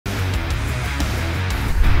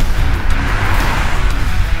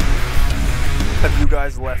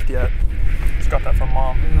guys left yet. Just got that from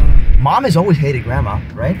Mom. Mom has always hated Grandma,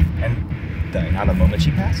 right? And not a moment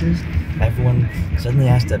she passes, everyone suddenly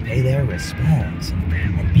has to pay their respects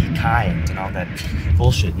and be kind and all that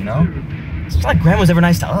bullshit, you know? It's not like Grandma's ever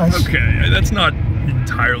nice to us. Okay, that's not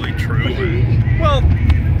entirely true. Well,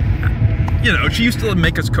 you know, she used to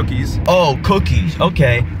make us cookies. Oh, cookies.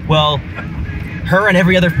 Okay. Well, her and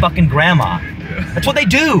every other fucking grandma. Yeah. That's what they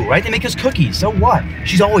do, right? They make us cookies. So what?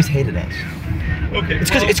 She's always hated us. Okay. It's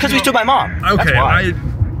because we stood by Mom. Okay. That's why.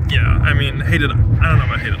 I mean, I don't know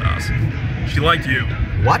about hated us. She liked you.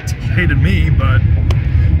 What? She hated me, but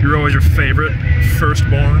you're always her favorite.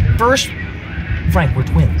 Firstborn. Frank, we're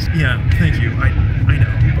twins. Yeah, thank you. I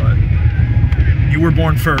know, but you were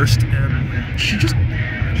born first, and she just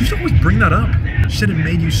always bring that up. She said it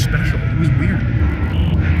made you special. It was weird.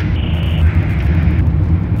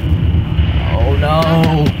 Oh no.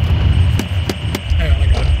 Hang on, I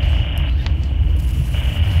got it.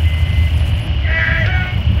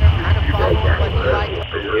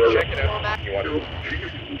 Check it out. You want to?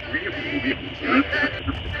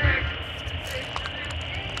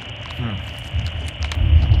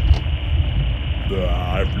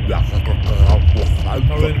 I'm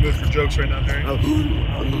not really in the mood for jokes right now, Harry.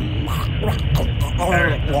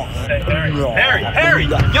 Harry!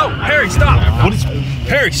 Yo, Harry, stop!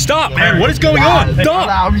 Harry, stop, man! What is going on?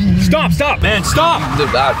 Stop, man! Stop!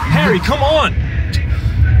 Harry, come on!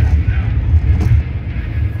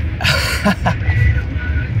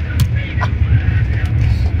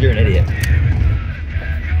 You're an idiot.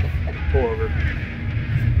 Pull over.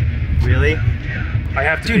 Really? I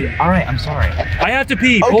have to pee. Dude, alright, I'm sorry. I have to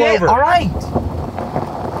pee. Pull Okay, over. alright.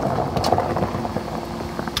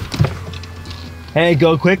 Hey,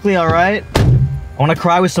 go quickly, alright? I want to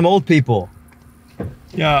cry with some old people.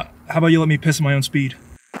 Yeah, how about you let me piss at my own speed?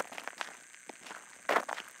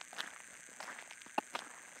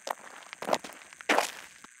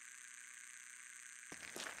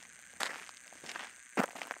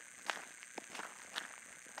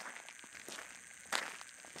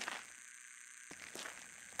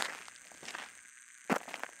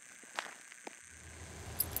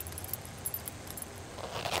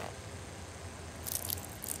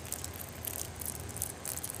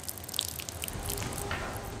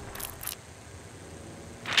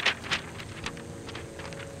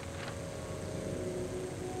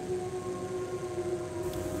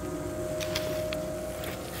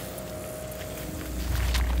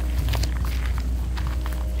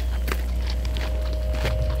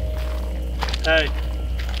 Hey.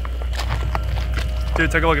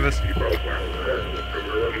 Dude, take a look at this.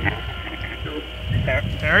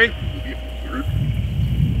 Harry?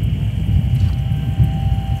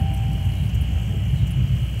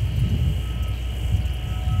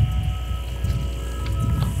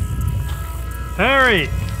 Harry!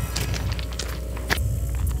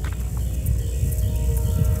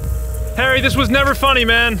 Harry, this was never funny,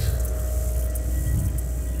 man.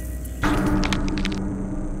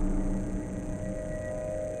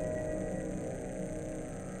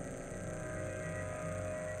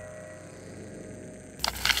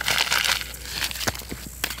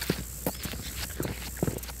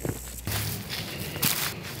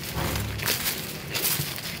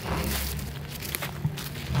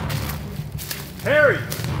 Harry!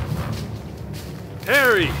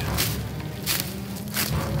 Harry!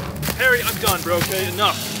 Harry, I'm done, bro, okay?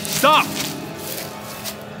 Enough. Stop!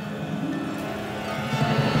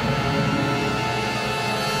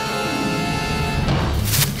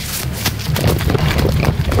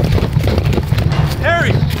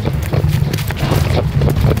 Harry!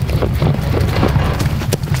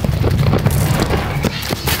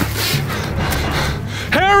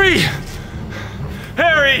 Harry!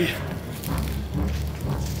 Harry!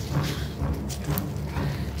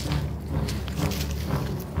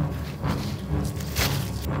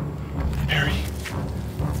 Harry.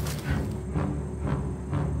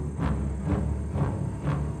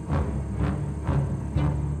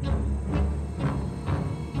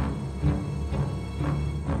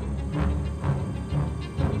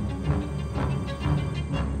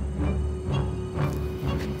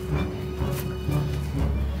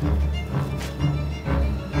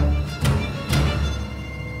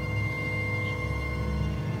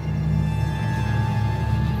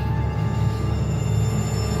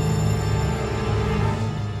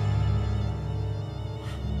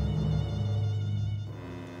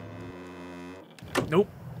 Nope.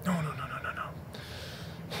 No.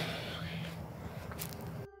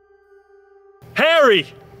 Harry!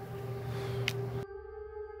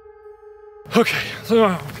 Okay.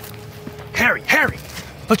 Harry!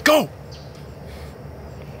 Let's go!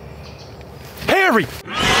 Harry! Harry!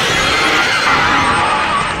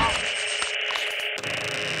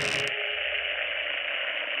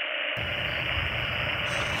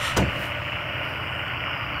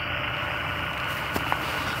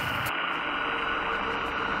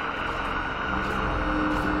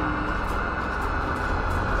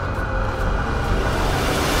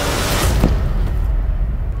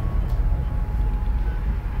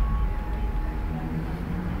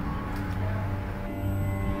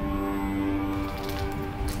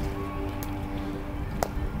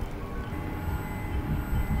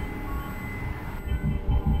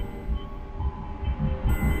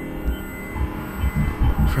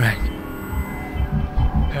 Frank.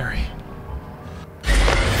 Harry.